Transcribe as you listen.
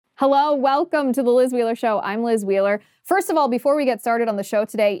Hello, welcome to the Liz Wheeler Show. I'm Liz Wheeler. First of all, before we get started on the show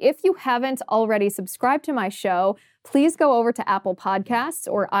today, if you haven't already subscribed to my show, please go over to Apple Podcasts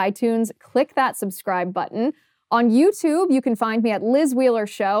or iTunes, click that subscribe button. On YouTube, you can find me at Liz Wheeler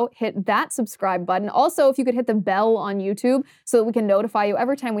Show. Hit that subscribe button. Also, if you could hit the bell on YouTube so that we can notify you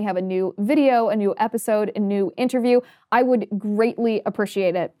every time we have a new video, a new episode, a new interview, I would greatly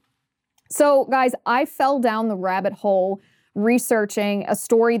appreciate it. So, guys, I fell down the rabbit hole researching a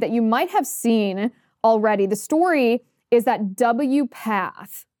story that you might have seen already. The story is that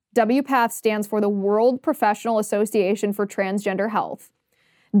WPATH stands for the World Professional Association for Transgender Health.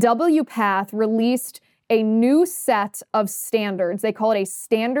 WPATH released a new set of standards. They call it a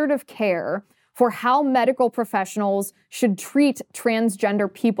standard of care for how medical professionals should treat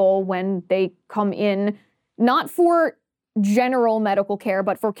transgender people when they come in, not for general medical care,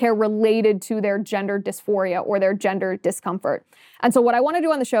 but for care related to their gender dysphoria or their gender discomfort. And so what I want to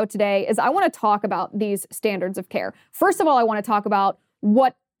do on the show today is I want to talk about these standards of care. First of all, I want to talk about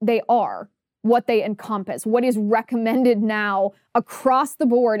what they are, what they encompass, what is recommended now across the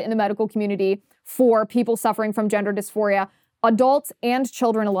board in the medical community for people suffering from gender dysphoria, adults and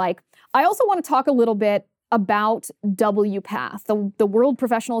children alike. I also want to talk a little bit about WPATH, the World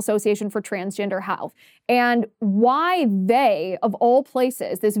Professional Association for Transgender Health, and why they, of all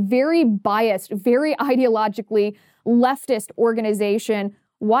places, this very biased, very ideologically leftist organization,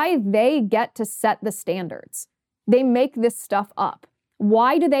 why they get to set the standards. They make this stuff up.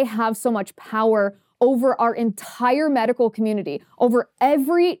 Why do they have so much power over our entire medical community, over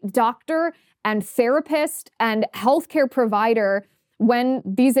every doctor and therapist and healthcare provider? When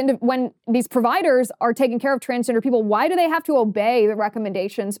these providers are taking care of transgender people, why do they have to obey the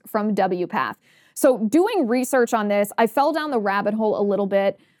recommendations from WPATH? So doing research on this, I fell down the rabbit hole a little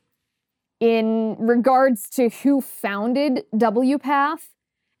bit in regards to who founded WPATH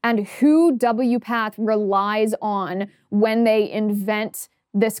and who WPATH relies on when they invent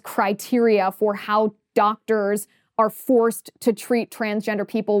this criteria for how doctors are forced to treat transgender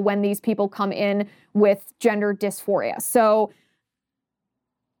people when these people come in with gender dysphoria. So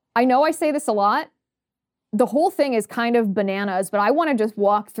I know I say this a lot. The whole thing is kind of bananas, but I want to just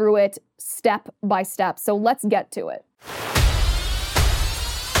walk through it step by step. So let's get to it.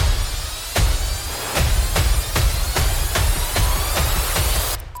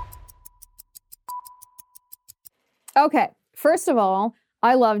 Okay, first of all,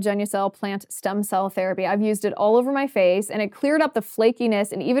 I love Genucell plant stem cell therapy. I've used it all over my face and it cleared up the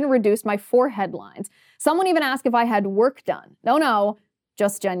flakiness and even reduced my forehead lines. Someone even asked if I had work done. No.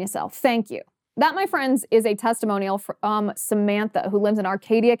 Just Genucell. Thank you. That, my friends, is a testimonial from Samantha, who lives in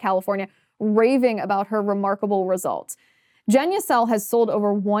Arcadia, California, raving about her remarkable results. Genucell has sold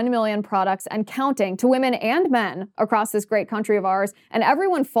over 1 million products and counting to women and men across this great country of ours, and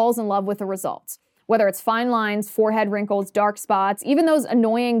everyone falls in love with the results. Whether it's fine lines, forehead wrinkles, dark spots, even those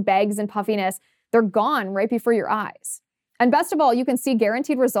annoying bags and puffiness, they're gone right before your eyes. And best of all, you can see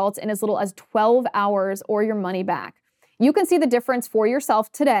guaranteed results in as little as 12 hours or your money back. You can see the difference for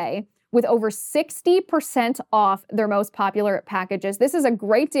yourself today with over 60% off their most popular packages. This is a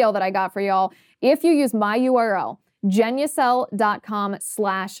great deal that I got for y'all if you use my URL,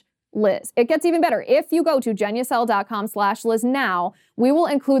 genucell.com/Liz. It gets even better. If you go to genucell.com/Liz now, we will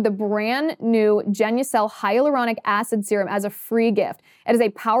include the brand new Genucell Hyaluronic Acid Serum as a free gift. It is a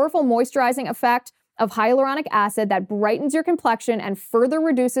powerful moisturizing effect of hyaluronic acid that brightens your complexion and further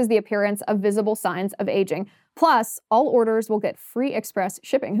reduces the appearance of visible signs of aging. Plus, all orders will get free express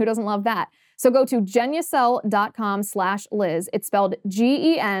shipping. Who doesn't love that? So go to genucell.com/Liz. It's spelled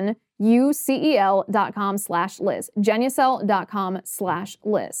GENUCEL.com/Liz.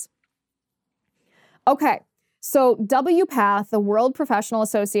 genucell.com/Liz. Okay, so WPATH, the World Professional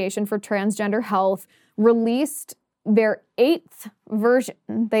Association for Transgender Health, released their 8th version.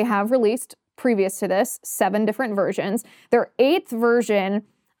 They have released, previous to this, 7 different versions. Their 8th version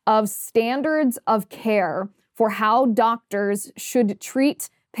of standards of care for how doctors should treat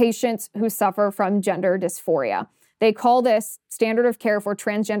patients who suffer from gender dysphoria. They call this standard of care for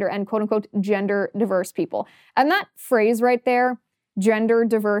transgender and quote-unquote gender diverse people. And that phrase right there, gender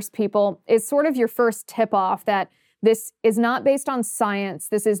diverse people, is sort of your first tip-off that this is not based on science.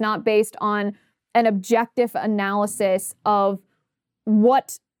 This is not based on an objective analysis of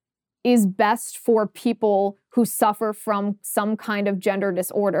what is best for people who suffer from some kind of gender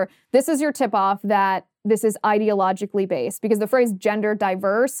disorder. This is your tip-off that this is ideologically based, because the phrase gender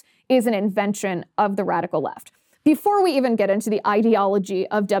diverse is an invention of the radical left. Before we even get into the ideology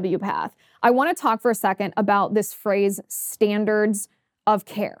of WPATH, I want to talk for a second about this phrase standards of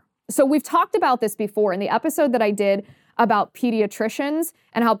care. So we've talked about this before in the episode that I did about pediatricians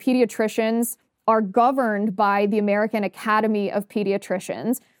and how pediatricians are governed by the American Academy of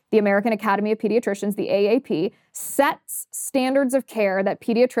Pediatricians. The American Academy of Pediatricians, the AAP, sets standards of care that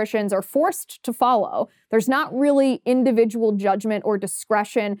pediatricians are forced to follow. There's not really individual judgment or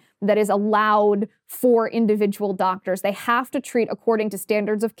discretion that is allowed for individual doctors. They have to treat according to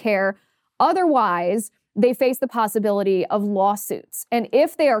standards of care. Otherwise, they face the possibility of lawsuits. And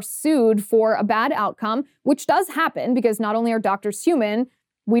if they are sued for a bad outcome, which does happen because not only are doctors human,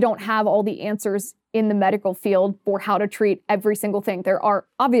 we don't have all the answers in the medical field for how to treat every single thing. There are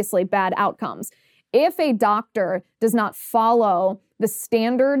obviously bad outcomes. If a doctor does not follow the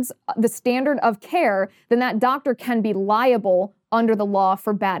standard of care, then that doctor can be liable under the law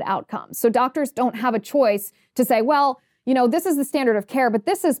for bad outcomes. So doctors don't have a choice to say, well, this is the standard of care, but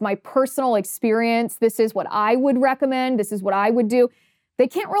this is my personal experience. This is what I would recommend. This is what I would do. They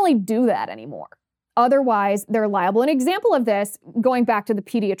can't really do that anymore. Otherwise, they're liable. An example of this, going back to the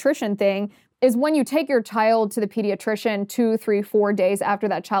pediatrician thing, is when you take your child to the pediatrician 2, 3, 4 days after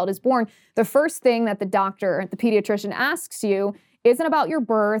that child is born, the first thing that the pediatrician asks you isn't about your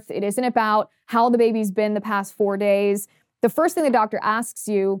birth. It isn't about how the baby's been the past 4 days. The first thing the doctor asks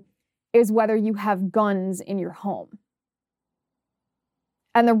you is whether you have guns in your home.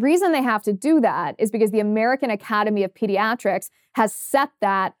 And the reason they have to do that is because the American Academy of Pediatrics has set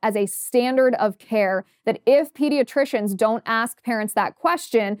that as a standard of care, that if pediatricians don't ask parents that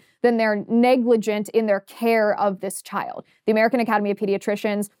question, then they're negligent in their care of this child. The American Academy of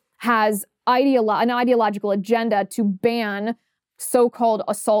Pediatricians has an ideological agenda to ban so-called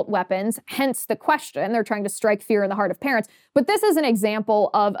assault weapons, hence the question. They're trying to strike fear in the heart of parents. But this is an example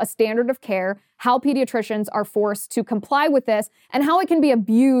of a standard of care, how pediatricians are forced to comply with this, and how it can be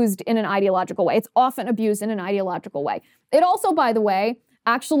abused in an ideological way. It's often abused in an ideological way. It also, by the way,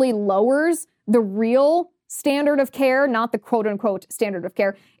 actually lowers the real standard of care, not the quote-unquote standard of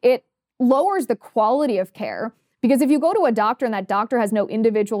care. It lowers the quality of care, because if you go to a doctor and that doctor has no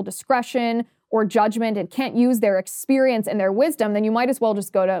individual discretion or judgment and can't use their experience and their wisdom, then you might as well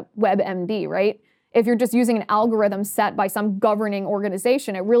just go to WebMD, right? If you're just using an algorithm set by some governing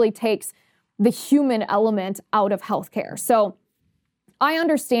organization, it really takes the human element out of healthcare. So I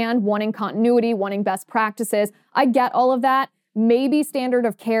understand wanting continuity, wanting best practices. I get all of that. Maybe standard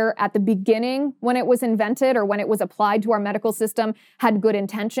of care at the beginning when it was invented or when it was applied to our medical system had good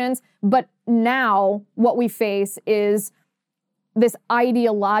intentions. But now what we face is this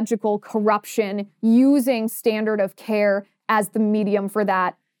ideological corruption using standard of care as the medium for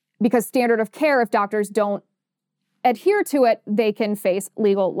that. Because standard of care, if doctors don't adhere to it, they can face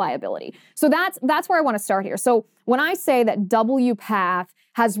legal liability. So that's where I want to start here. So when I say that WPATH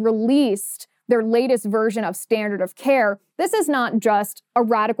has released their latest version of standard of care, this is not just a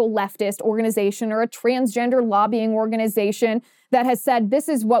radical leftist organization or a transgender lobbying organization that has said this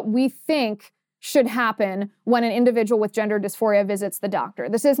is what we think should happen when an individual with gender dysphoria visits the doctor.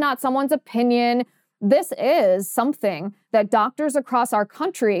 This is not someone's opinion. This is something that doctors across our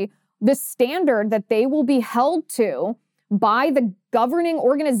country, the standard that they will be held to by the governing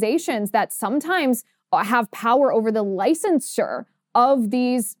organizations that sometimes have power over the licensure of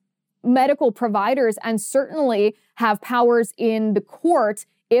these medical providers and certainly have powers in the court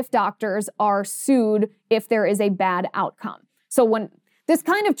if doctors are sued if there is a bad outcome. So when this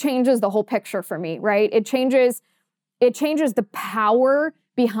kind of changes the whole picture for me, right? It changes the power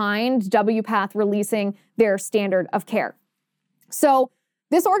behind WPATH releasing their standard of care. So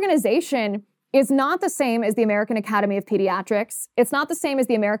this organization is not the same as the American Academy of Pediatrics. It's not the same as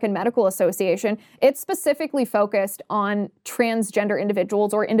the American Medical Association. It's specifically focused on transgender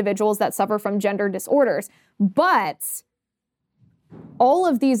individuals or individuals that suffer from gender disorders. But all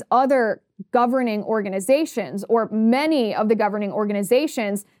of these other governing organizations, or many of the governing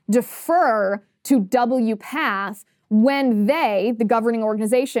organizations, defer to WPATH when they, the governing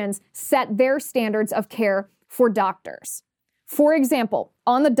organizations, set their standards of care for doctors. For example,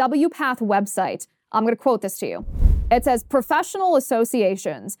 on the WPATH website, I'm going to quote this to you. It says, professional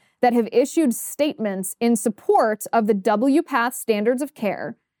associations that have issued statements in support of the WPATH standards of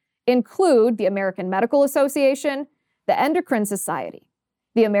care include the American Medical Association, the Endocrine Society,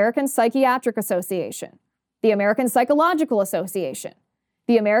 the American Psychiatric Association, the American Psychological Association,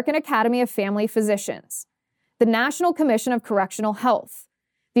 the American Academy of Family Physicians, the National Commission of Correctional Health,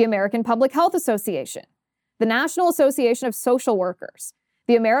 the American Public Health Association, the National Association of Social Workers,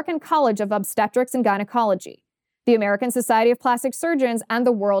 the American College of Obstetrics and Gynecology, the American Society of Plastic Surgeons, and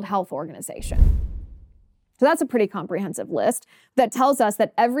the World Health Organization. So that's a pretty comprehensive list that tells us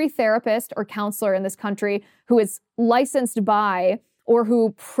that every therapist or counselor in this country who is licensed by or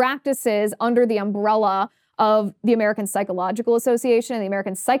who practices under the umbrella of the American Psychological Association and the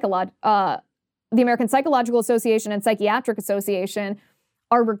American Psychological Association and Psychiatric Association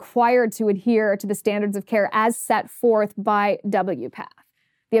are required to adhere to the standards of care as set forth by WPATH.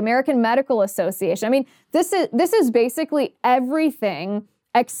 The American Medical Association. I mean, this is basically everything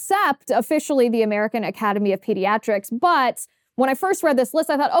except officially the American Academy of Pediatrics. But when I first read this list,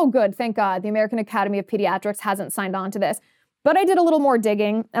 I thought, oh, good, thank God, the American Academy of Pediatrics hasn't signed on to this. But I did a little more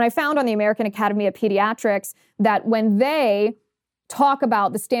digging, and I found on the American Academy of Pediatrics that when they talk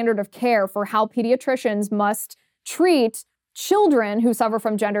about the standard of care for how pediatricians must treat children who suffer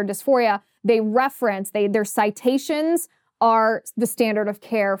from gender dysphoria, they reference, their citations are the standard of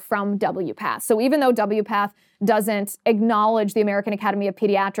care from WPATH. So even though WPATH doesn't acknowledge the American Academy of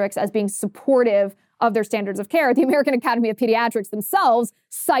Pediatrics as being supportive of their standards of care, the American Academy of Pediatrics themselves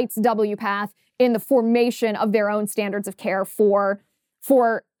cites WPATH in the formation of their own standards of care for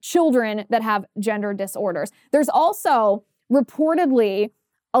children that have gender disorders. There's also reportedly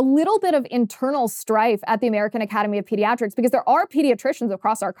a little bit of internal strife at the American Academy of Pediatrics because there are pediatricians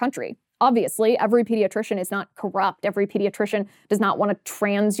across our country. Obviously, every pediatrician is not corrupt. Every pediatrician does not want to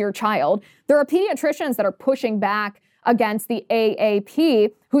trans your child. There are pediatricians that are pushing back against the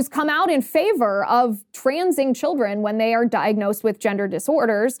AAP who's come out in favor of transing children when they are diagnosed with gender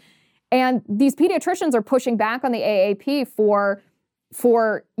disorders. And these pediatricians are pushing back on the AAP for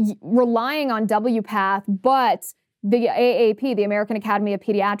relying on WPATH, but the AAP, the American Academy of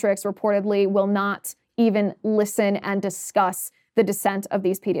Pediatrics, reportedly will not even listen and discuss the dissent of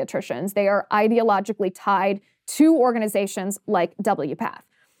these pediatricians. They are ideologically tied to organizations like WPATH.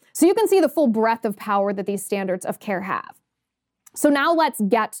 So you can see the full breadth of power that these standards of care have. So now let's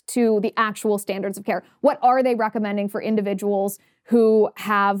get to the actual standards of care. What are they recommending for individuals who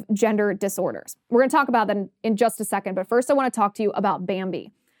have gender disorders? We're going to talk about that in just a second, but first I want to talk to you about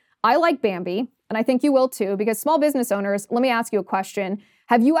Bambi. I like Bambi, and I think you will too, because small business owners, let me ask you a question.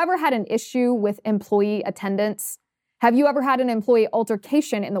 Have you ever had an issue with employee attendance? Have you ever had an employee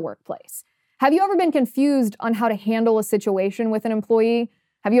altercation in the workplace? Have you ever been confused on how to handle a situation with an employee?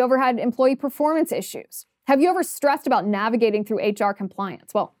 Have you ever had employee performance issues? Have you ever stressed about navigating through HR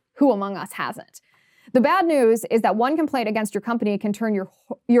compliance? Well, who among us hasn't? The bad news is that one complaint against your company can turn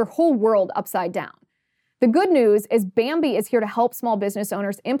your whole world upside down. The good news is Bambi is here to help small business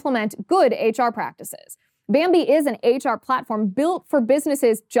owners implement good HR practices. Bambi is an HR platform built for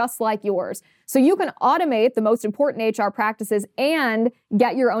businesses just like yours, so you can automate the most important HR practices and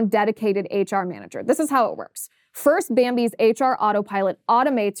get your own dedicated HR manager. This is how it works. First, Bambi's HR Autopilot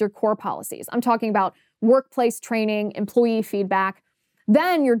automates your core policies. I'm talking about workplace training, employee feedback.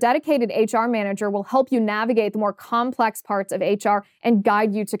 Then your dedicated HR manager will help you navigate the more complex parts of HR and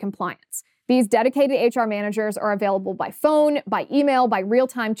guide you to compliance. These dedicated HR managers are available by phone, by email, by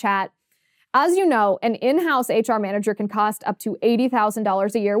real-time chat. As you know, an in-house HR manager can cost up to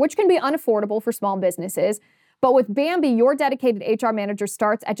 $80,000 a year, which can be unaffordable for small businesses. But with Bambi, your dedicated HR manager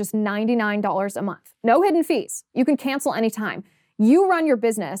starts at just $99 a month. No hidden fees. You can cancel anytime. You run your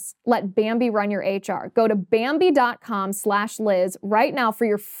business, let Bambi run your HR. Go to Bambi.com/Liz right now for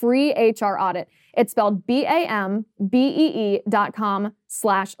your free HR audit. It's spelled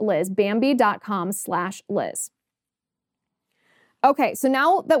BAMBEE.com/Liz. Bambi.com/Liz. Okay, so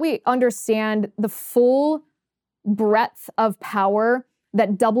now that we understand the full breadth of power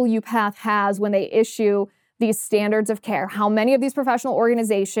that WPATH has when they issue these standards of care, how many of these professional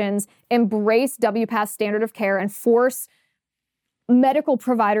organizations embrace WPATH's standard of care and force medical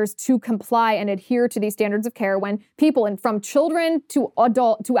providers to comply and adhere to these standards of care when people, and from children to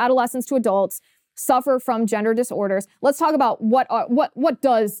adolescents to adults, suffer from gender disorders. Let's talk about what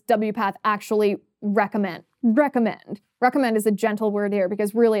does WPATH actually recommend. Recommend is a gentle word here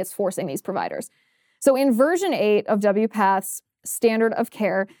because really it's forcing these providers. So in version 8 of WPATH's standard of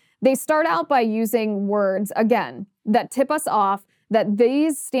care, they start out by using words, again, that tip us off that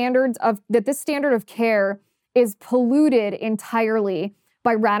this standard of care is polluted entirely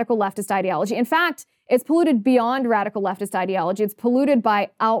by radical leftist ideology. In fact, it's polluted beyond radical leftist ideology. It's polluted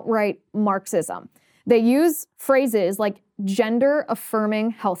by outright Marxism. They use phrases like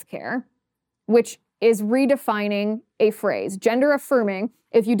gender-affirming healthcare, which is redefining a phrase. Gender-affirming,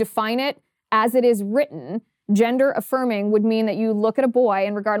 if you define it as it is written, gender-affirming would mean that you look at a boy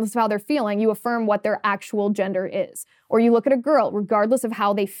and regardless of how they're feeling, you affirm what their actual gender is. Or you look at a girl, regardless of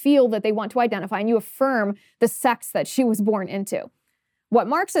how they feel that they want to identify, and you affirm the sex that she was born into. What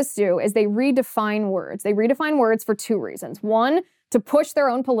Marxists do is they redefine words. They redefine words for two reasons. One, to push their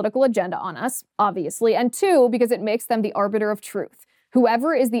own political agenda on us, obviously, and two, because it makes them the arbiter of truth.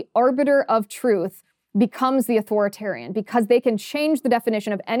 Whoever is the arbiter of truth becomes the authoritarian because they can change the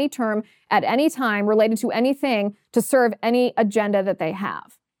definition of any term at any time related to anything to serve any agenda that they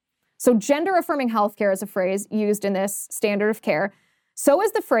have. So gender-affirming healthcare is a phrase used in this standard of care. So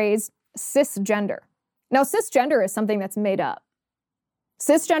is the phrase cisgender. Now, cisgender is something that's made up.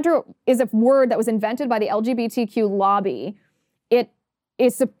 Cisgender is a word that was invented by the LGBTQ lobby. It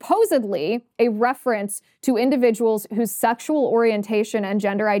is supposedly a reference to individuals whose sexual orientation and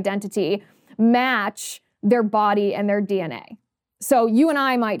gender identity match their body and their DNA. So you and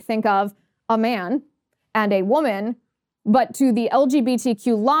I might think of a man and a woman, but to the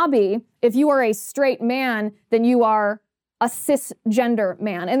LGBTQ lobby, if you are a straight man, then you are a cisgender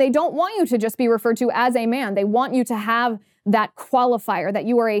man. And they don't want you to just be referred to as a man. They want you to have that qualifier that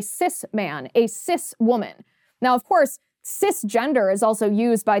you are a cis man, a cis woman. Now, of course, cisgender is also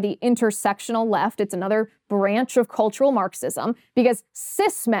used by the intersectional left. It's another branch of cultural Marxism because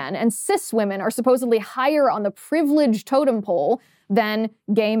cis men and cis women are supposedly higher on the privilege totem pole than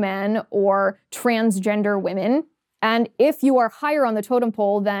gay men or transgender women. And if you are higher on the totem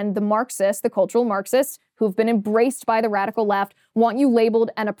pole than the Marxists, the cultural Marxists, who've been embraced by the radical left, want you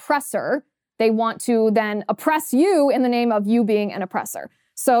labeled an oppressor. They want to then oppress you in the name of you being an oppressor.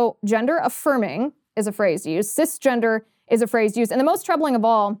 So gender affirming is a phrase used. Cisgender is a phrase used. And the most troubling of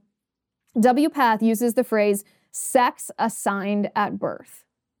all, WPATH uses the phrase sex assigned at birth.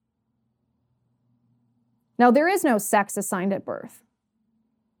 Now, there is no sex assigned at birth.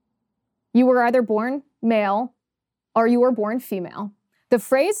 You were either born male or you were born female. The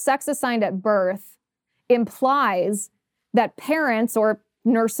phrase sex assigned at birth implies that parents or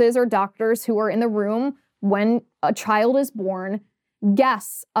nurses or doctors who are in the room when a child is born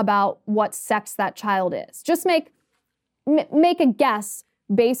guess about what sex that child is. Just make a guess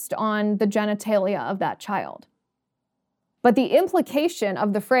based on the genitalia of that child. But the implication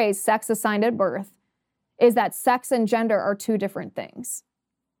of the phrase sex assigned at birth is that sex and gender are two different things.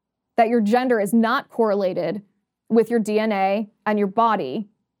 That your gender is not correlated with your DNA and your body.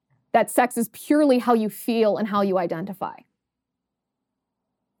 That sex is purely how you feel and how you identify.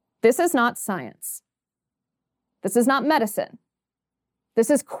 This is not science. This is not medicine. This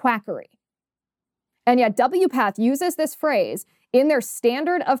is quackery. And yet WPATH uses this phrase in their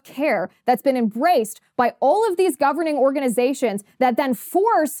standard of care that's been embraced by all of these governing organizations that then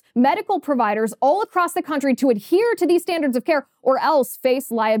force medical providers all across the country to adhere to these standards of care or else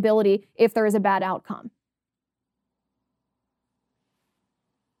face liability if there is a bad outcome.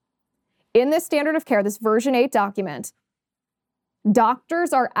 In this standard of care, this version 8 document,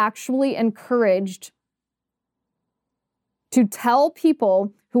 doctors are actually encouraged to tell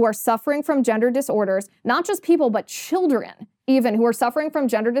people who are suffering from gender disorders, not just people, but children even who are suffering from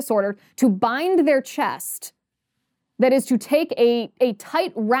gender disorder, to bind their chest. That is to take a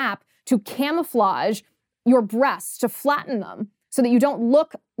tight wrap to camouflage your breasts, to flatten them so that you don't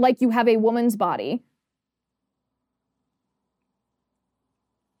look like you have a woman's body.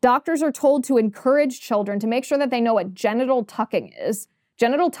 Doctors are told to encourage children to make sure that they know what genital tucking is.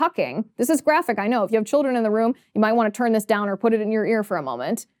 Genital tucking, this is graphic, I know. If you have children in the room, you might want to turn this down or put it in your ear for a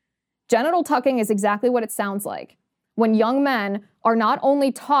moment. Genital tucking is exactly what it sounds like. When young men are not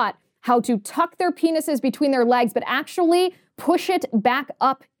only taught how to tuck their penises between their legs, but actually push it back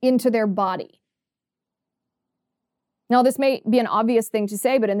up into their body. Now, this may be an obvious thing to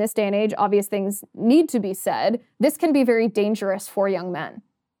say, but in this day and age, obvious things need to be said. This can be very dangerous for young men.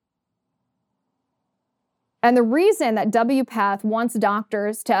 And the reason that WPATH wants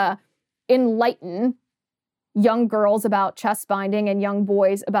doctors to enlighten young girls about chest binding and young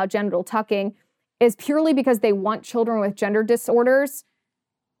boys about genital tucking is purely because they want children with gender disorders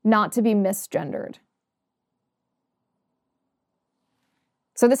not to be misgendered.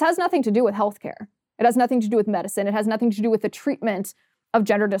 So this has nothing to do with healthcare. It has nothing to do with medicine. It has nothing to do with the treatment of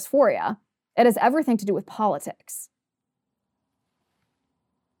gender dysphoria. It has everything to do with politics.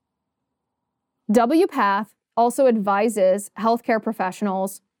 WPATH also advises healthcare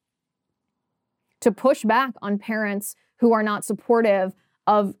professionals to push back on parents who are not supportive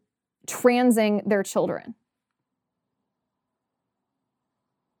of transing their children.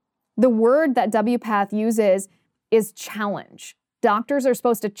 The word that WPATH uses is challenge. Doctors are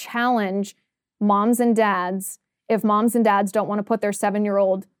supposed to challenge moms and dads if moms and dads don't want to put their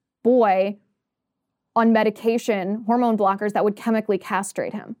 7-year-old boy on medication, hormone blockers that would chemically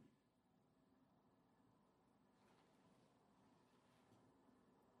castrate him.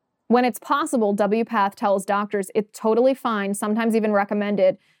 When it's possible, WPATH tells doctors it's totally fine, sometimes even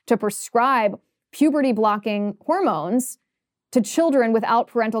recommended, to prescribe puberty-blocking hormones to children without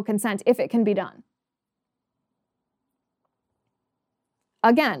parental consent if it can be done.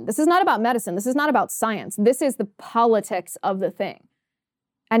 Again, this is not about medicine. This is not about science. This is the politics of the thing.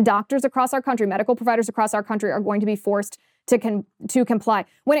 And doctors across our country, medical providers across our country are going to be forced to comply.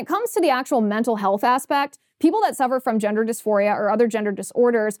 When it comes to the actual mental health aspect, people that suffer from gender dysphoria or other gender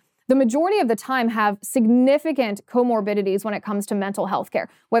disorders, the majority of the time have significant comorbidities when it comes to mental health care,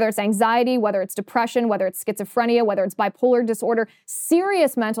 whether it's anxiety, whether it's depression, whether it's schizophrenia, whether it's bipolar disorder,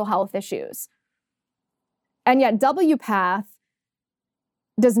 serious mental health issues. And yet WPATH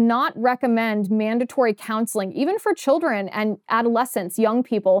does not recommend mandatory counseling, even for children and adolescents, young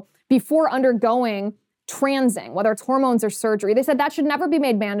people, before undergoing transing, whether it's hormones or surgery. They said that should never be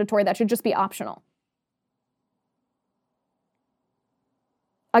made mandatory. That should just be optional.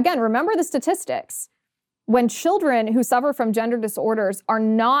 Again, remember the statistics. When children who suffer from gender disorders are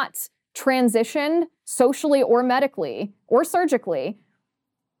not transitioned socially or medically or surgically,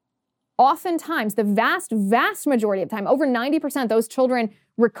 oftentimes, the vast, vast majority of time, over 90%, those children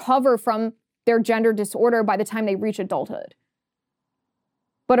recover from their gender disorder by the time they reach adulthood.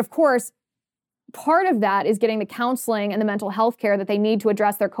 But of course, part of that is getting the counseling and the mental health care that they need to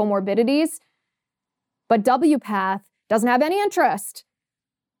address their comorbidities. But WPATH doesn't have any interest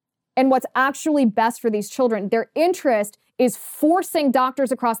in what's actually best for these children. Their interest is forcing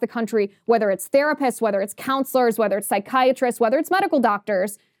doctors across the country, whether it's therapists, whether it's counselors, whether it's psychiatrists, whether it's medical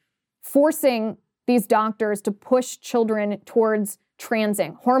doctors, forcing these doctors to push children towards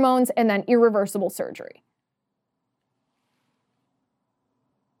transing, hormones, and then irreversible surgery.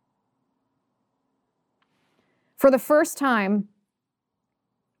 For the first time,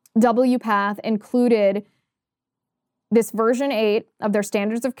 WPATH included this version 8 of their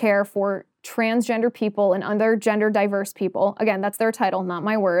standards of care for transgender people and other gender diverse people. Again, that's their title, not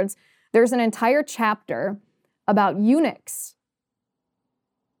my words. There's an entire chapter about eunuchs.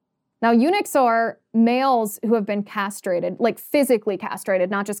 Now, eunuchs are males who have been castrated, like physically castrated,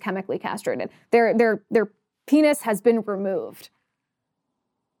 not just chemically castrated. Their penis has been removed.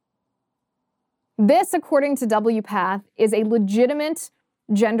 This, according to WPATH, is a legitimate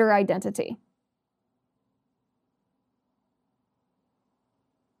gender identity.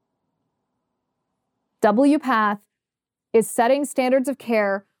 WPATH is setting standards of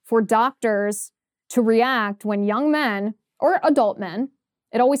care for doctors to react when young men or adult men,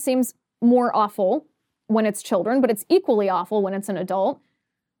 it always seems more awful when it's children, but it's equally awful when it's an adult.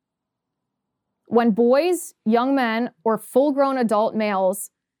 When boys, young men, or full-grown adult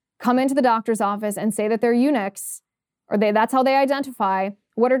males come into the doctor's office and say that they're eunuchs, or that's how they identify,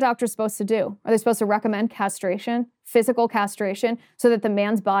 what are doctors supposed to do? Are they supposed to recommend castration, physical castration, so that the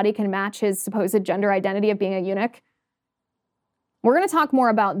man's body can match his supposed gender identity of being a eunuch? We're going to talk more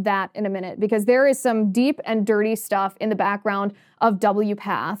about that in a minute because there is some deep and dirty stuff in the background of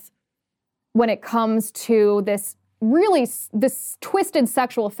WPATH when it comes to this twisted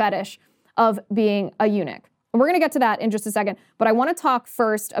sexual fetish of being a eunuch. And we're going to get to that in just a second, but I want to talk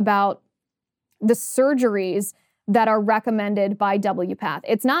first about the surgeries that are recommended by WPATH.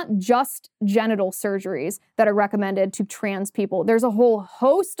 It's not just genital surgeries that are recommended to trans people. There's a whole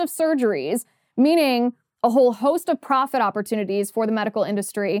host of surgeries, meaning a whole host of profit opportunities for the medical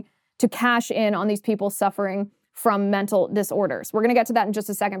industry to cash in on these people suffering from mental disorders. We're going to get to that in just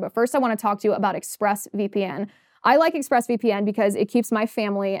a second, but first I want to talk to you about ExpressVPN. I like ExpressVPN because it keeps my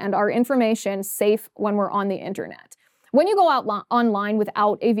family and our information safe when we're on the internet. When you go out online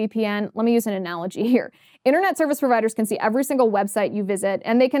without a VPN, let me use an analogy here. Internet service providers can see every single website you visit,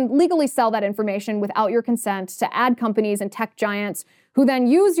 and they can legally sell that information without your consent to ad companies and tech giants who then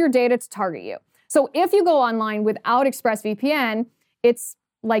use your data to target you. So if you go online without ExpressVPN, it's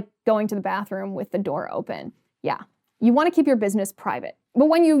like going to the bathroom with the door open. Yeah, you want to keep your business private. But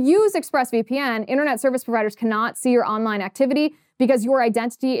when you use ExpressVPN, internet service providers cannot see your online activity because your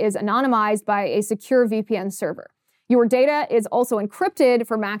identity is anonymized by a secure VPN server. Your data is also encrypted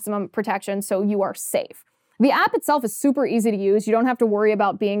for maximum protection, so you are safe. The app itself is super easy to use. You don't have to worry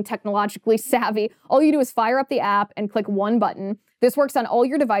about being technologically savvy. All you do is fire up the app and click one button. This works on all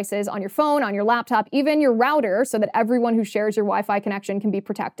your devices, on your phone, on your laptop, even your router, so that everyone who shares your Wi-Fi connection can be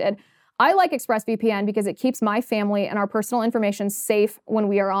protected. I like ExpressVPN because it keeps my family and our personal information safe when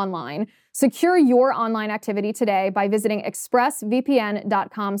we are online. Secure your online activity today by visiting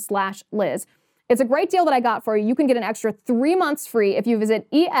expressvpn.com/Liz. It's a great deal that I got for you. You can get an extra 3 months free if you visit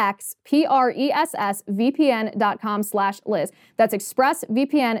expressvpn.com/Liz. That's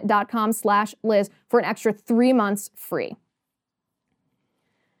expressvpn.com/Liz for an extra 3 months free.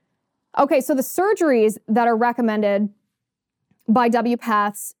 Okay, so the surgeries that are recommended by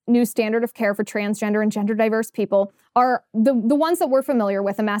WPATH's new standard of care for transgender and gender diverse people are the ones that we're familiar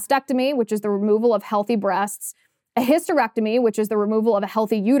with: a mastectomy, which is the removal of healthy breasts, a hysterectomy, which is the removal of a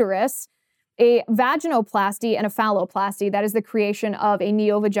healthy uterus, a vaginoplasty, and a phalloplasty. That is the creation of a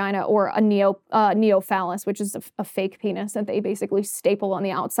neovagina or a neophallus, which is a fake penis that they basically staple on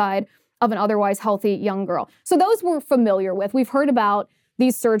the outside of an otherwise healthy young girl. So those we're familiar with. We've heard about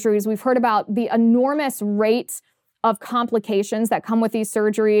these surgeries. We've heard about the enormous rates of complications that come with these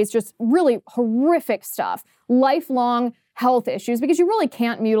surgeries, just really horrific stuff, lifelong health issues, because you really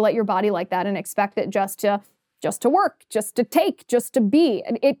can't mutilate your body like that and expect it just to work, just to take, just to be.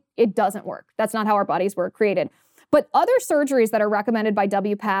 It doesn't work. That's not how our bodies were created. But other surgeries that are recommended by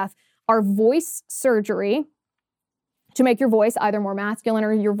WPATH are voice surgery to make your voice either more masculine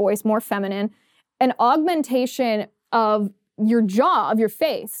or your voice more feminine, an augmentation of your jaw, of your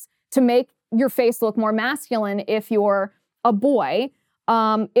face, to make your face look more masculine if you're a boy.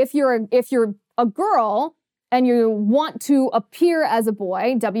 If you're a girl and you want to appear as a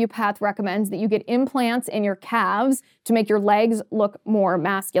boy, WPATH recommends that you get implants in your calves to make your legs look more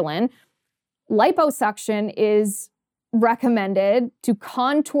masculine. Liposuction is recommended to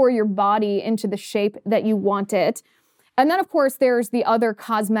contour your body into the shape that you want it. And then, of course, there's the other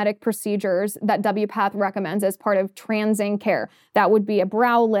cosmetic procedures that WPATH recommends as part of transing care. That would be a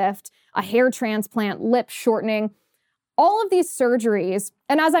brow lift, a hair transplant, lip shortening. All of these surgeries,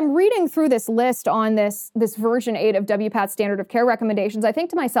 and as I'm reading through this list on this version 8 of WPATH standard of care recommendations, I think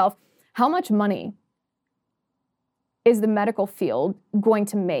to myself, how much money is the medical field going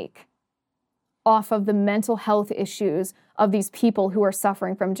to make off of the mental health issues of these people who are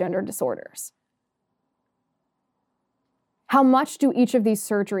suffering from gender disorders? How much do each of these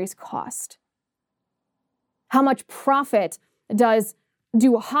surgeries cost? How much profit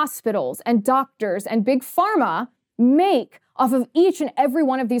do hospitals and doctors and big pharma make off of each and every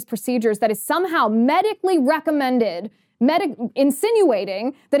one of these procedures that is somehow medically recommended,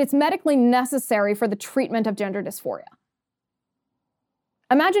 insinuating that it's medically necessary for the treatment of gender dysphoria?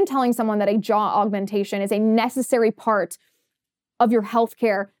 Imagine telling someone that a jaw augmentation is a necessary part of your health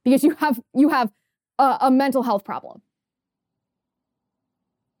care because you have a mental health problem.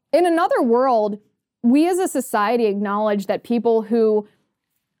 In another world, we as a society acknowledge that people who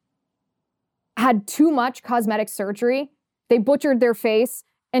had too much cosmetic surgery, they butchered their face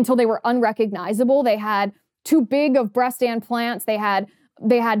until they were unrecognizable. They had too big of breast implants. They had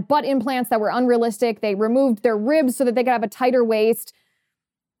butt implants that were unrealistic. They removed their ribs so that they could have a tighter waist.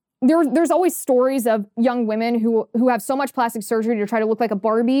 There's always stories of young women who have so much plastic surgery to try to look like a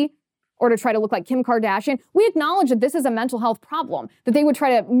Barbie or to try to look like Kim Kardashian. We acknowledge that this is a mental health problem, that they would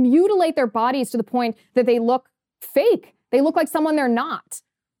try to mutilate their bodies to the point that they look fake. They look like someone they're not.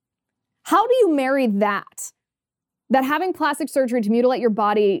 How do you marry that having plastic surgery to mutilate your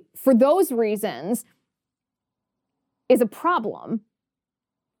body for those reasons is a problem?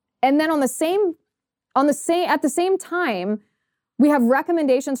 And then at the same time, we have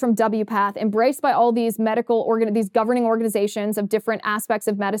recommendations from WPATH embraced by all these these governing organizations of different aspects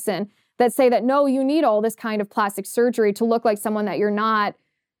of medicine that say that, no, you need all this kind of plastic surgery to look like someone that you're not,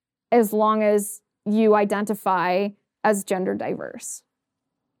 as long as you identify as gender diverse.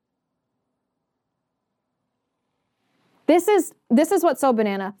 This is what's so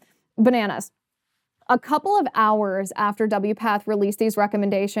bananas. A couple of hours after WPATH released these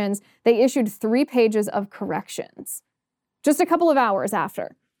recommendations, they issued 3 pages of corrections. Just a couple of hours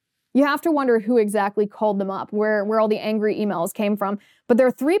after. You have to wonder who exactly called them up, where all the angry emails came from. But there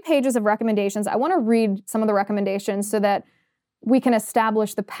are 3 pages of recommendations. I want to read some of the recommendations so that we can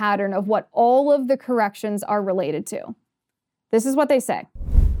establish the pattern of what all of the corrections are related to. This is what they say.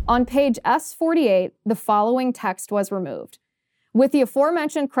 On page S48, the following text was removed. With the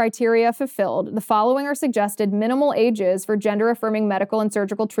aforementioned criteria fulfilled, the following are suggested minimal ages for gender-affirming medical and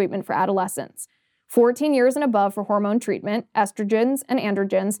surgical treatment for adolescents. 14 years and above for hormone treatment, estrogens, and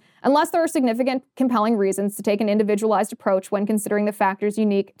androgens, unless there are significant, compelling reasons to take an individualized approach when considering the factors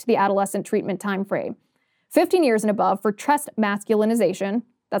unique to the adolescent treatment timeframe. 15 years and above for chest masculinization,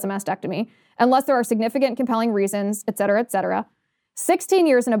 that's a mastectomy, unless there are significant, compelling reasons, etc., etc. 16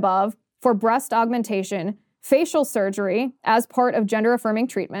 years and above for breast augmentation, facial surgery as part of gender-affirming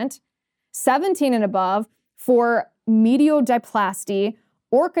treatment. 17 and above for mediodiplasty,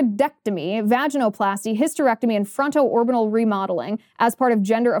 orchidectomy, vaginoplasty, hysterectomy, and frontoorbital remodeling as part of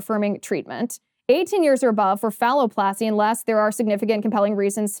gender-affirming treatment. 18 years or above for phalloplasty unless there are significant, compelling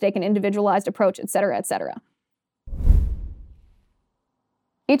reasons to take an individualized approach, etc., etc.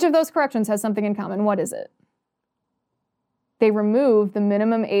 Each of those corrections has something in common. What is it? They remove the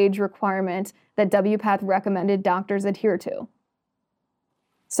minimum age requirement that WPATH recommended doctors adhere to.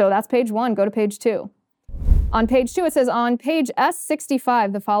 So that's page 1. Go to page 2. On page 2, it says, on page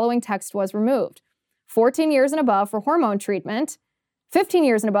S65, the following text was removed. 14 years and above for hormone treatment, 15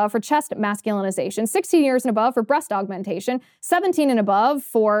 years and above for chest masculinization, 16 years and above for breast augmentation, 17 and above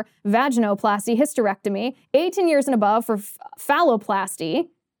for vaginoplasty, hysterectomy, 18 years and above for phalloplasty.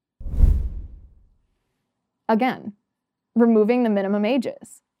 Again, removing the minimum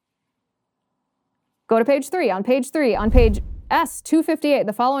ages. Go to page 3. On page S258,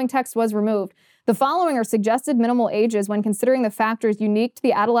 the following text was removed. The following are suggested minimal ages when considering the factors unique to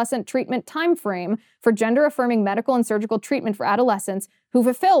the adolescent treatment timeframe for gender-affirming medical and surgical treatment for adolescents who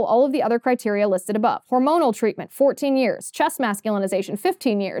fulfill all of the other criteria listed above. Hormonal treatment, 14 years. Chest masculinization,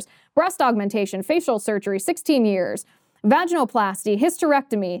 15 years. Breast augmentation, facial surgery, 16 years. Vaginoplasty,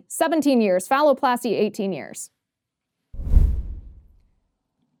 hysterectomy, 17 years. Phalloplasty, 18 years.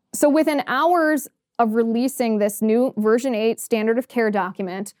 So within hours of releasing this new version 8 standard of care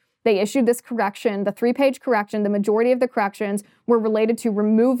document, they issued this correction, the 3-page correction. The majority of the corrections were related to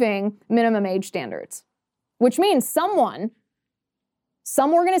removing minimum age standards, which means someone,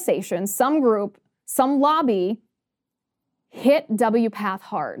 some organization, some group, some lobby hit WPATH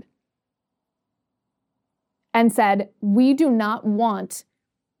hard and said, we do not want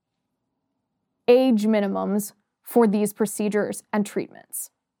age minimums for these procedures and treatments.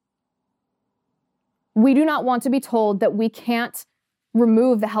 We do not want to be told that we can't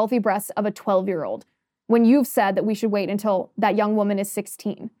remove the healthy breasts of a 12-year-old when you've said that we should wait until that young woman is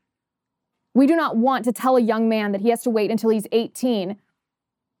 16. We do not want to tell a young man that he has to wait until he's 18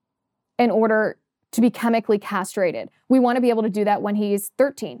 in order to be chemically castrated. We want to be able to do that when he's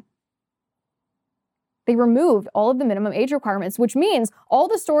 13. They removed all of the minimum age requirements, which means all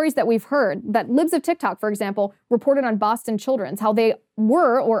the stories that we've heard, that Libs of TikTok, for example, reported on Boston Children's, how they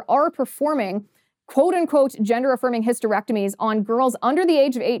were or are performing quote-unquote gender-affirming hysterectomies on girls under the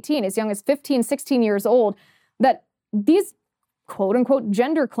age of 18, as young as 15, 16 years old, that these quote-unquote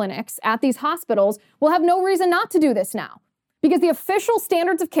gender clinics at these hospitals will have no reason not to do this now. Because the official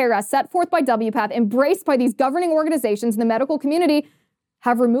standards of care as set forth by WPATH, embraced by these governing organizations in the medical community,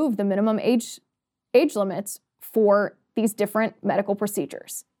 have removed the minimum age limits for these different medical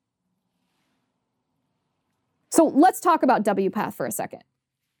procedures. So let's talk about WPATH for a second.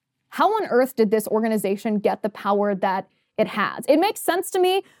 How on earth did this organization get the power that it has? It makes sense to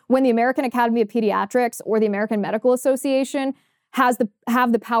me when the American Academy of Pediatrics or the American Medical Association have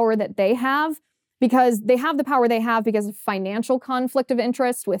the power that they have, because they have the power they have because of financial conflict of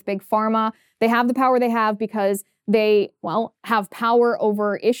interest with Big Pharma. They have the power they have because they, have power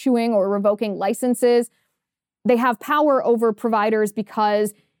over issuing or revoking licenses. They have power over providers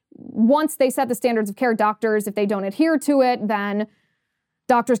because once they set the standards of care, doctors, if they don't adhere to it, then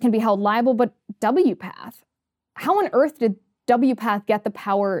doctors can be held liable. But WPATH, how on earth did WPATH get the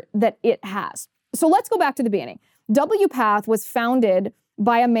power that it has? So let's go back to the beginning. WPATH was founded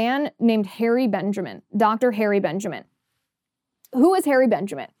by a man named Harry Benjamin, Dr. Harry Benjamin. Who is Harry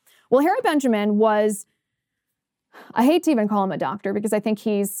Benjamin? Well, Harry Benjamin was, I hate to even call him a doctor because I think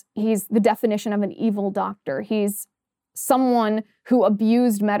he's the definition of an evil doctor. He's someone who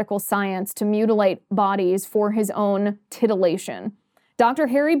abused medical science to mutilate bodies for his own titillation. Dr.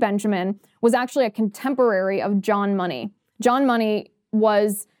 Harry Benjamin was actually a contemporary of John Money. John Money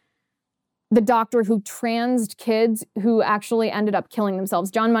was the doctor who transed kids who actually ended up killing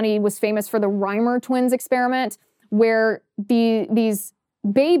themselves. John Money was famous for the Reimer twins experiment, where these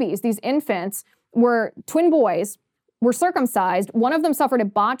babies, these infants, were twin boys, were circumcised. One of them suffered a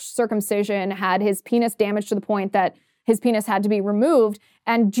botched circumcision, had his penis damaged to the point that his penis had to be removed.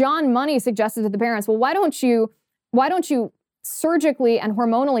 And John Money suggested to the parents, well, why don't you surgically and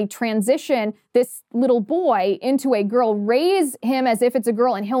hormonally transition this little boy into a girl, raise him as if it's a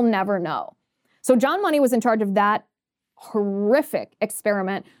girl, and he'll never know. So John Money was in charge of that horrific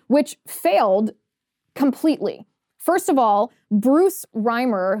experiment, which failed completely. First of all, Bruce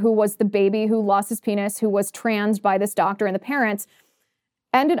Reimer, who was the baby who lost his penis, who was transed by this doctor and the parents,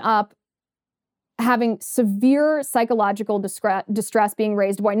 ended up having severe psychological distress being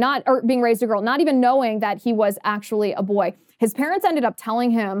raised a boy, being raised a girl, not even knowing that he was actually a boy. His parents ended up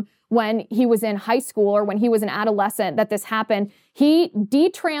telling him when he was in high school or when he was an adolescent that this happened. He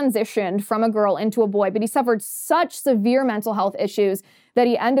detransitioned from a girl into a boy, but he suffered such severe mental health issues that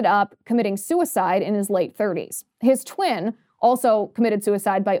he ended up committing suicide in his late 30s. His twin also committed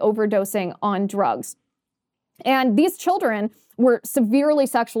suicide by overdosing on drugs. And these children were severely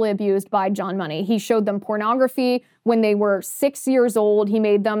sexually abused by John Money. He showed them pornography when they were 6 years old. He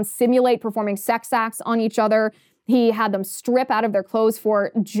made them simulate performing sex acts on each other. He had them strip out of their clothes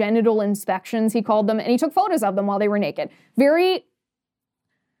for genital inspections, he called them, and he took photos of them while they were naked. When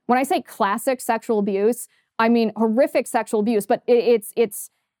I say classic sexual abuse, I mean horrific sexual abuse, but it's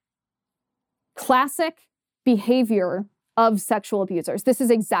classic behavior of sexual abusers. This is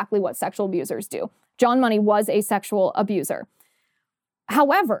exactly what sexual abusers do. John Money was a sexual abuser.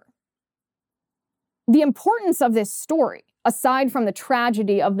 However, the importance of this story, aside from the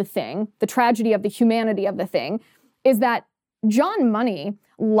tragedy of the thing, the tragedy of the humanity of the thing, is that John Money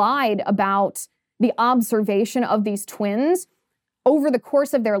lied about the observation of these twins over the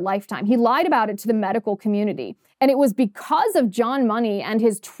course of their lifetime. He lied about it to the medical community. And it was because of John Money and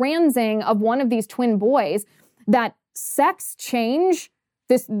his transing of one of these twin boys that sex change,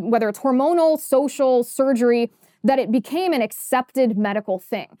 this, whether it's hormonal, social, surgery, that it became an accepted medical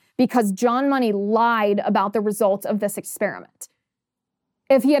thing because John Money lied about the results of this experiment.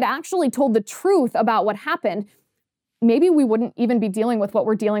 If he had actually told the truth about what happened, maybe we wouldn't even be dealing with what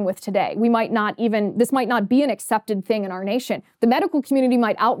we're dealing with today. This might not be an accepted thing in our nation. The medical community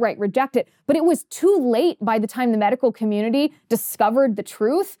might outright reject it, but it was too late by the time the medical community discovered the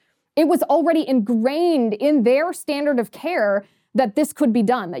truth. It was already ingrained in their standard of care that this could be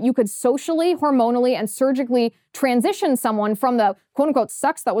done, that you could socially, hormonally, and surgically transition someone from the quote-unquote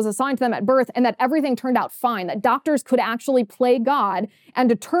sex that was assigned to them at birth, and that everything turned out fine, that doctors could actually play God and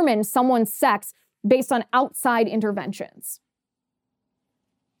determine someone's sex based on outside interventions.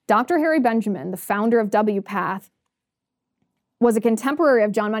 Dr. Harry Benjamin, the founder of WPATH, was a contemporary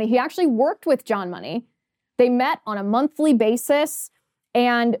of John Money. He actually worked with John Money. They met on a monthly basis,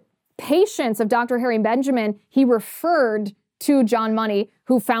 and patients of Dr. Harry Benjamin, he referred to John Money,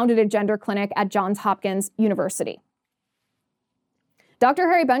 who founded a gender clinic at Johns Hopkins University. Dr.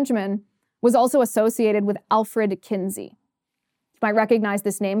 Harry Benjamin was also associated with Alfred Kinsey. You might recognize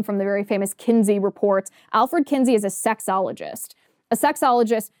this name from the very famous Kinsey reports. Alfred Kinsey is a sexologist. A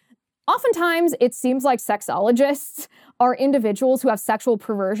sexologist, oftentimes it seems like sexologists are individuals who have sexual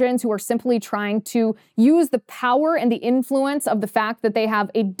perversions, who are simply trying to use the power and the influence of the fact that they have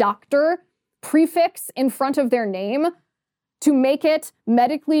a doctor prefix in front of their name to make it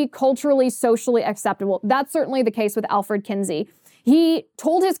medically, culturally, socially acceptable. That's certainly the case with Alfred Kinsey. He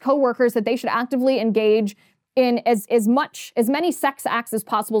told his coworkers that they should actively engage in as many sex acts as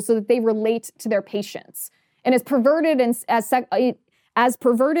possible so that they relate to their patients, and as perverted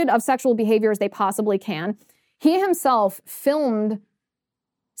of sexual behavior as they possibly can. He himself filmed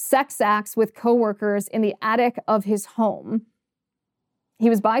sex acts with coworkers in the attic of his home. He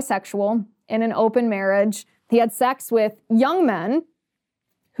was bisexual in an open marriage. He had sex with young men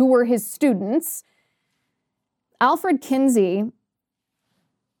who were his students. Alfred Kinsey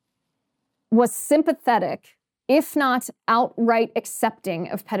was sympathetic, if not outright accepting,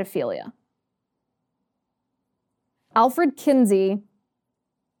 of pedophilia. Alfred Kinsey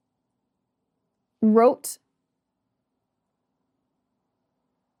wrote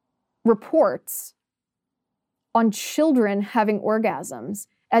reports on children having orgasms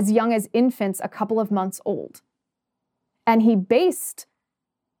as young as infants a couple of months old. And he based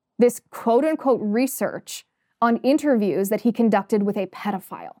this quote-unquote research on interviews that he conducted with a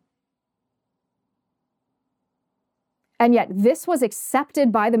pedophile. And yet this was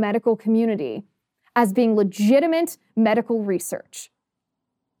accepted by the medical community as being legitimate medical research.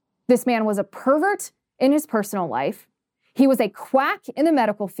 This man was a pervert in his personal life. He was a quack in the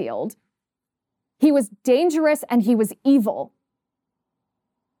medical field. He was dangerous and he was evil.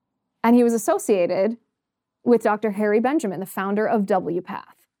 And he was associated with Dr. Harry Benjamin, the founder of WPATH.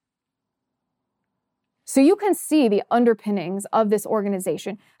 So you can see the underpinnings of this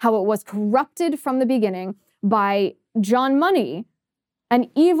organization, how it was corrupted from the beginning by John Money, an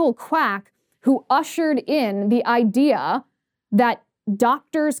evil quack who ushered in the idea that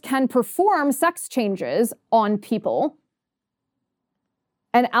doctors can perform sex changes on people,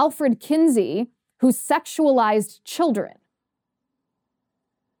 and Alfred Kinsey, who sexualized children.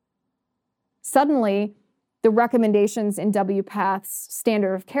 Suddenly, the recommendations in WPATH's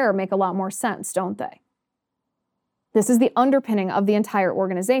standard of care make a lot more sense, don't they? This is the underpinning of the entire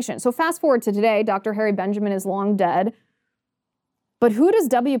organization. So fast forward to today, Dr. Harry Benjamin is long dead. But who does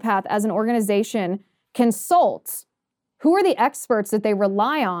WPATH as an organization consult? Who are the experts that they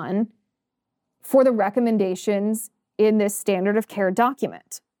rely on for the recommendations in this standard of care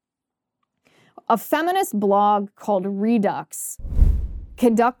document? A feminist blog called Redux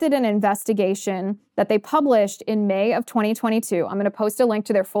conducted an investigation that they published in May of 2022. I'm going to post a link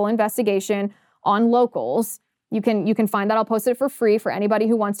to their full investigation on Locals. You can find that. I'll post it for free for anybody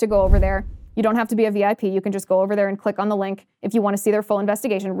who wants to go over there. You don't have to be a VIP. You can just go over there and click on the link if you want to see their full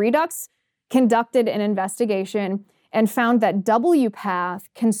investigation. Redux conducted an investigation and found that WPATH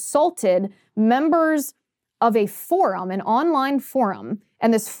consulted members of a forum, an online forum,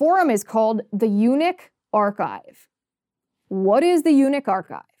 and this forum is called the Eunuch Archive. What is the Eunuch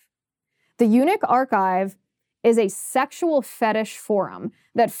Archive? The Eunuch Archive is a sexual fetish forum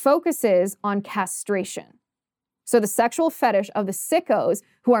that focuses on castration. So the sexual fetish of the sickos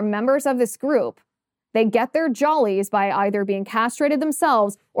who are members of this group, they get their jollies by either being castrated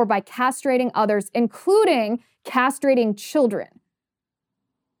themselves or by castrating others, including castrating children.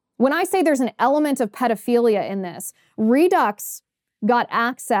 When I say there's an element of pedophilia in this, Redux got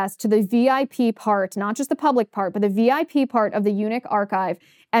access to the VIP part, not just the public part, but the VIP part of the Eunuch Archive,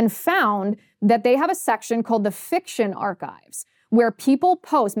 and found that they have a section called the Fiction Archives, where people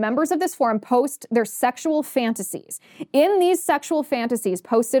post, members of this forum post their sexual fantasies. In these sexual fantasies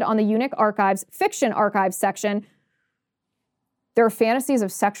posted on the Eunuch Archives Fiction Archives section, there are fantasies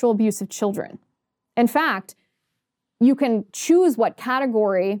of sexual abuse of children. In fact, you can choose what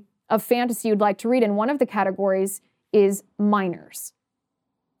category of fantasy you'd like to read, and one of the categories is minors.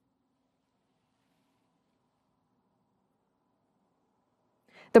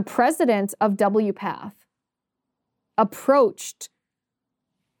 The president of WPATH approached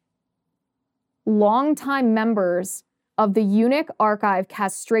longtime members of the Eunuch Archive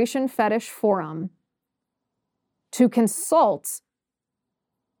Castration Fetish Forum to consult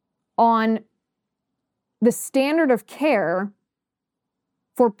on the standard of care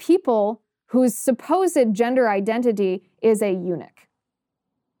for people whose supposed gender identity is a eunuch.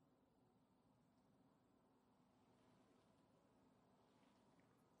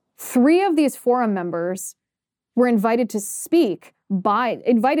 Three of these forum members were invited by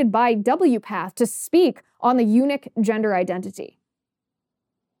WPATH to speak on the eunuch gender identity.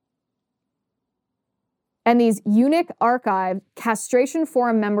 And these Eunuch Archive Castration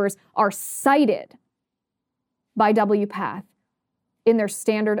Forum members are cited by WPATH in their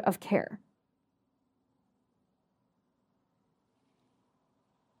standard of care.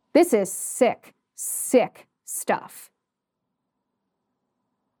 This is sick, sick stuff.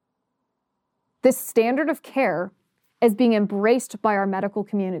 This standard of care is being embraced by our medical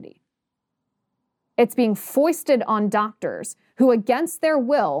community. It's being foisted on doctors who, against their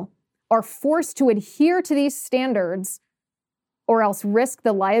will, are forced to adhere to these standards or else risk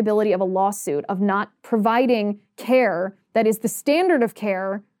the liability of a lawsuit of not providing care that is the standard of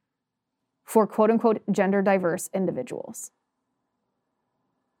care for quote-unquote gender diverse individuals.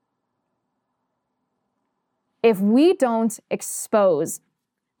 If we don't expose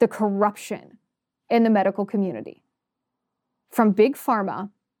the corruption in the medical community, from Big Pharma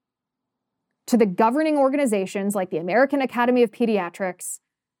to the governing organizations like the American Academy of Pediatrics,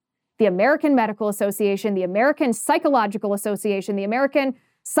 the American Medical Association, the American Psychological Association, the American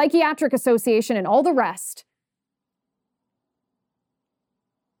Psychiatric Association, and all the rest,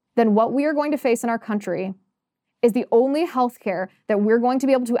 then what we are going to face in our country is the only healthcare that we're going to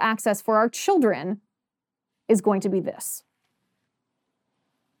be able to access for our children is going to be this.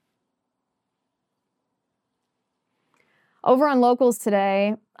 Over on Locals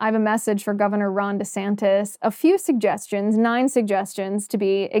today, I have a message for Governor Ron DeSantis, a few suggestions, 9 suggestions to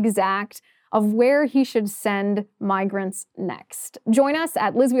be exact, of where he should send migrants next. Join us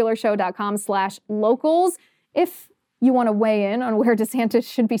at lizwheelershow.com/locals if you want to weigh in on where DeSantis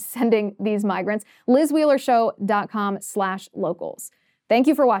should be sending these migrants. lizwheelershow.com/locals. Thank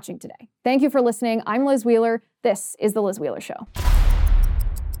you for watching today. Thank you for listening. I'm Liz Wheeler. This is The Liz Wheeler Show.